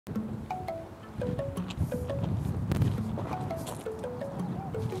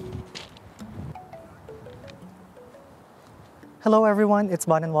Hello everyone, it's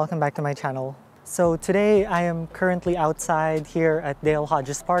Bon and welcome back to my channel. So today I am currently outside here at Dale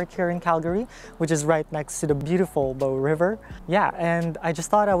Hodges Park here in Calgary, which is right next to the beautiful Bow River. Yeah, and I just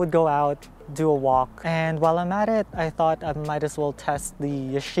thought I would go out, do a walk, and while I'm at it, I thought I might as well test the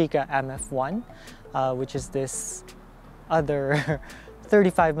Yashica MF-1, which is this other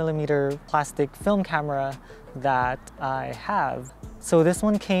 35mm plastic film camera that I have. So this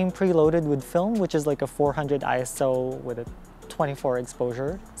one came preloaded with film, which is like a 400 ISO with a 24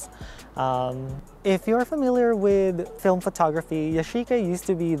 exposures. If you're familiar with film photography, Yashica used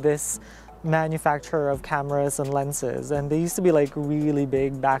to be this manufacturer of cameras and lenses, and they used to be like really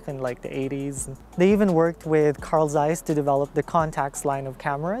big back in like the 80s. They even worked with Carl Zeiss to develop the Contax line of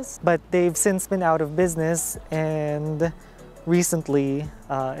cameras, but they've since been out of business, and recently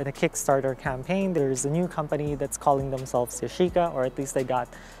in a Kickstarter campaign there's a new company that's calling themselves Yashica, or at least they got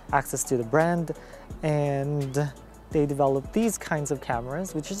access to the brand, and they developed these kinds of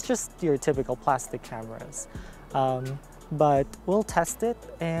cameras, which is just your typical plastic cameras. But we'll test it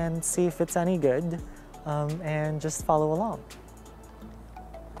and see if it's any good, and just follow along.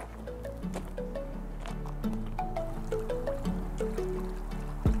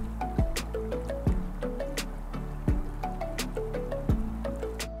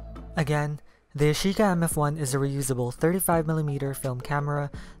 Again, the Yashica MF-1 is a reusable 35mm film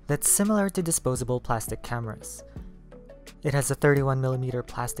camera that's similar to disposable plastic cameras. It has a 31mm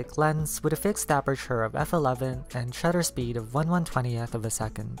plastic lens with a fixed aperture of f11 and shutter speed of 1/120th of a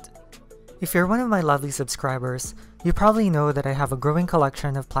second. If you're one of my lovely subscribers, you probably know that I have a growing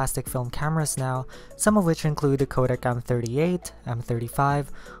collection of plastic film cameras now, some of which include the Kodak M38,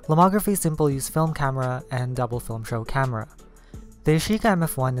 M35, Lomography simple-use film camera, and double film show camera. The Yashica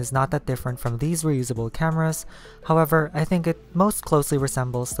MF-1 is not that different from these reusable cameras, however, I think it most closely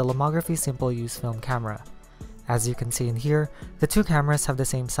resembles the Lomography simple-use film camera. As you can see in here, the two cameras have the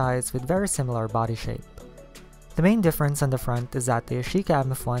same size with very similar body shape. The main difference on the front is that the Yashica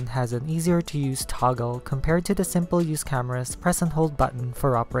MF-1 has an easier to use toggle compared to the simple use camera's press and hold button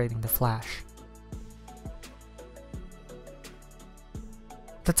for operating the flash.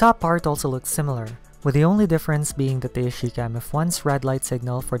 The top part also looks similar, with the only difference being that the Yashica MF-1's red light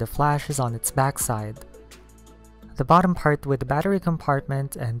signal for the flash is on its backside. The bottom part with the battery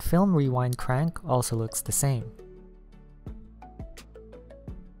compartment and film rewind crank also looks the same.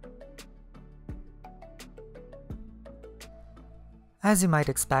 As you might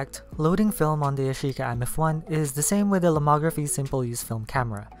expect, loading film on the Yashica MF-1 is the same with the Lomography simple-use film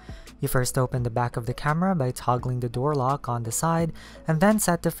camera. You first open the back of the camera by toggling the door lock on the side, and then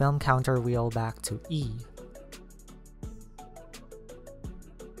set the film counter wheel back to E.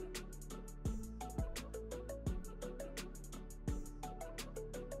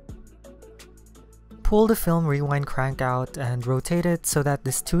 Pull the film rewind crank out and rotate it so that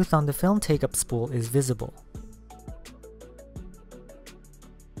this tooth on the film take-up spool is visible.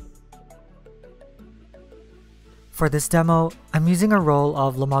 For this demo, I'm using a roll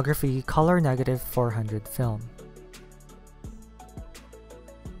of Lomography Color Negative 400 film.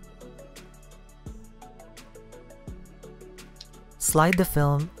 Slide the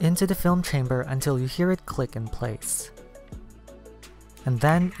film into the film chamber until you hear it click in place. And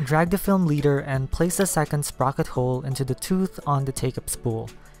then drag the film leader and place the second sprocket hole into the tooth on the take-up spool.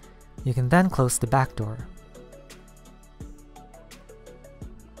 You can then close the back door.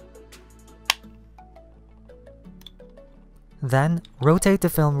 Then, rotate the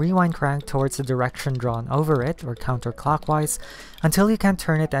film rewind crank towards the direction drawn over it, or counterclockwise, until you can't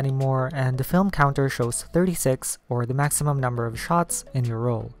turn it anymore and the film counter shows 36, or the maximum number of shots in your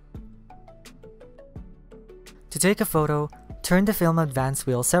roll. To take a photo, turn the film advance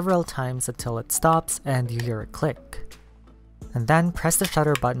wheel several times until it stops and you hear it click. And then press the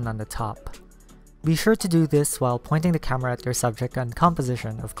shutter button on the top. Be sure to do this while pointing the camera at your subject and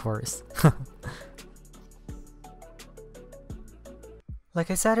composition, of course. Like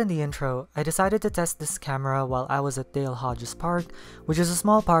I said in the intro, I decided to test this camera while I was at Dale Hodges Park, which is a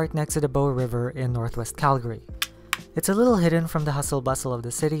small park next to the Bow River in northwest Calgary. It's a little hidden from the hustle bustle of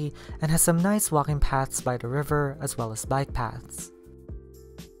the city and has some nice walking paths by the river as well as bike paths.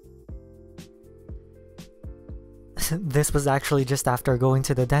 This was actually just after going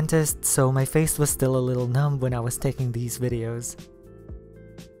to the dentist, so my face was still a little numb when I was taking these videos.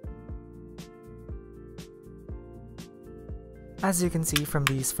 As you can see from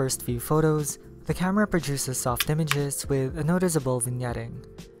these first few photos, the camera produces soft images with a noticeable vignetting.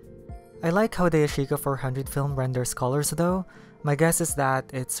 I like how the Yashica 400 film renders colors though. My guess is that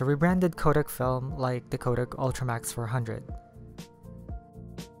it's a rebranded Kodak film like the Kodak Ultramax 400.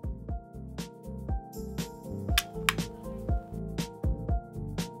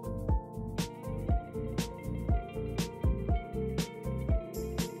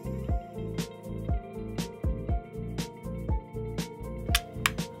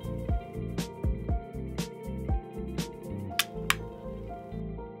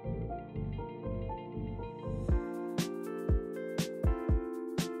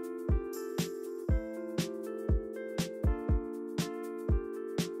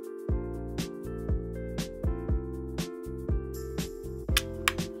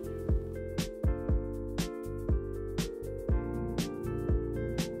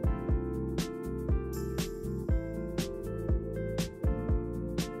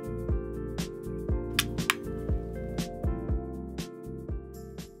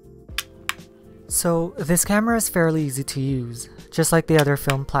 So this camera is fairly easy to use, just like the other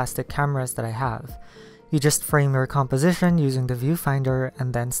film plastic cameras that I have. You just frame your composition using the viewfinder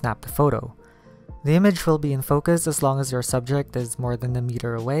and then snap the photo. The image will be in focus as long as your subject is more than a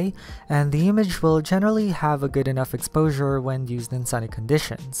meter away, and the image will generally have a good enough exposure when used in sunny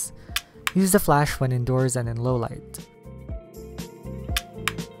conditions. Use the flash when indoors and in low light.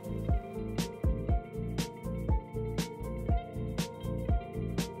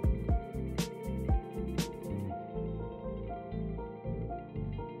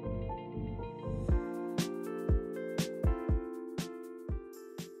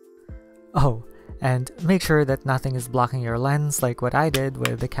 Oh, and make sure that nothing is blocking your lens like what I did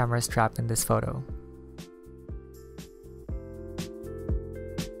with the camera strap in this photo.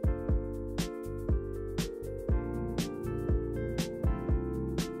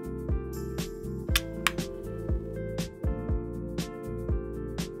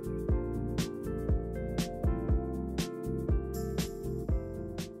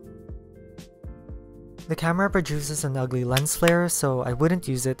 The camera produces an ugly lens flare, so I wouldn't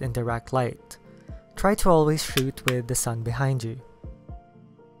use it in direct light. Try to always shoot with the sun behind you.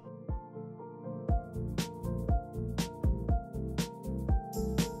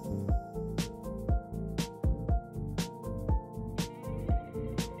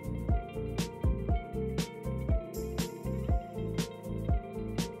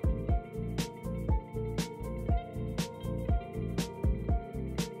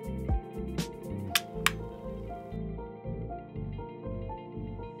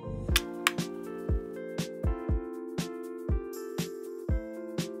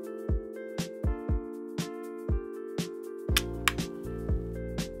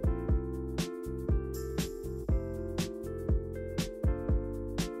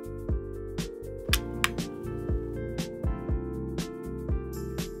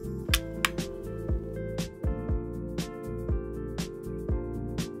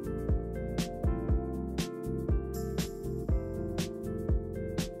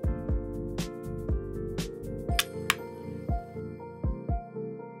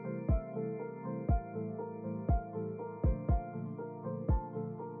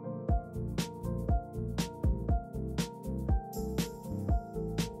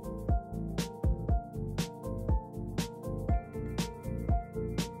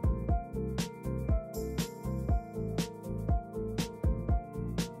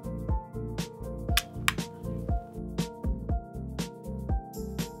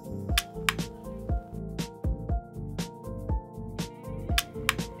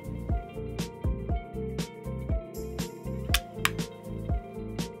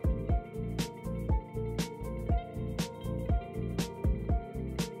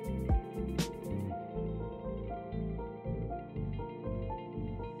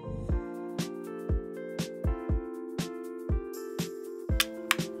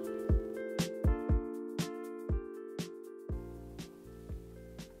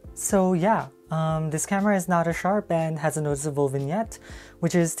 So yeah, this camera is not as sharp and has a noticeable vignette,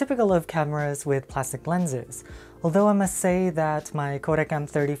 which is typical of cameras with plastic lenses. Although I must say that my Kodak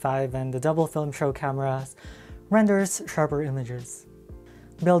M35 and the double film show cameras renders sharper images.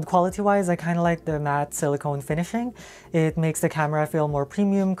 Build quality-wise, I kinda like the matte silicone finishing. It makes the camera feel more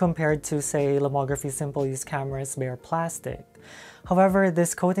premium compared to, say, Lomography simple-use cameras bare plastic. However,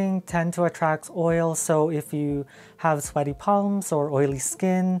 this coating tends to attract oil, so if you have sweaty palms or oily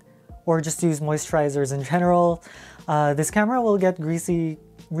skin, or just use moisturizers in general, this camera will get greasy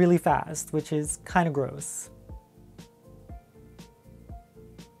really fast, which is kinda gross.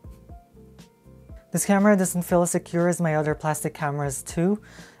 This camera doesn't feel as secure as my other plastic cameras too.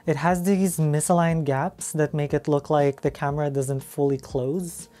 It has these misaligned gaps that make it look like the camera doesn't fully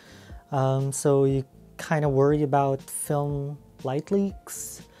close. So you kind of worry about film light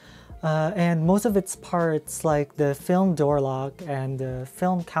leaks. And most of its parts, like the film door lock and the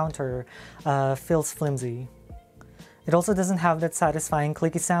film counter, feels flimsy. It also doesn't have that satisfying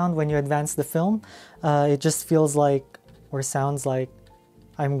clicky sound when you advance the film. It just feels like, or sounds like,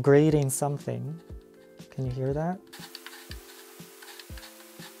 I'm grating something. Can you hear that?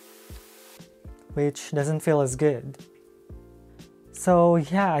 Which doesn't feel as good. So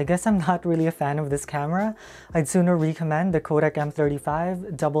yeah, I guess I'm not really a fan of this camera. I'd sooner recommend the Kodak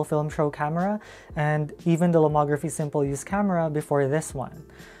M35 double film show camera and even the Lomography simple use camera before this one.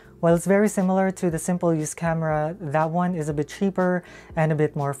 While it's very similar to the simple use camera, that one is a bit cheaper and a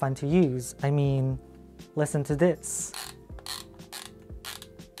bit more fun to use. I mean, listen to this.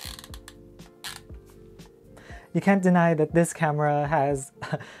 You can't deny that this camera has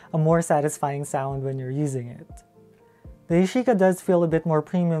a more satisfying sound when you're using it. The Yashica does feel a bit more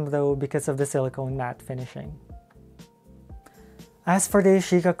premium though because of the silicone matte finishing. As for the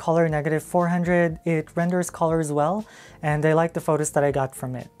Yashica Color Negative 400, it renders colors well, and I like the photos that I got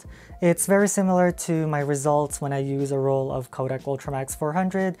from it. It's very similar to my results when I use a roll of Kodak Ultramax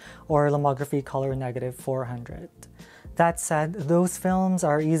 400 or Lomography Color Negative 400. That said, those films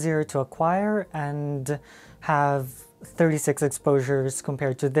are easier to acquire and have 36 exposures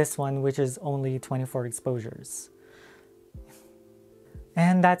compared to this one, which is only 24 exposures.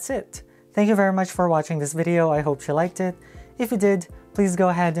 And that's it. Thank you very much for watching this video. I hope you liked it. If you did, please go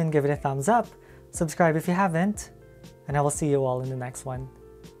ahead and give it a thumbs up, subscribe if you haven't, and I will see you all in the next one.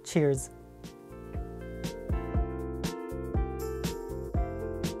 Cheers!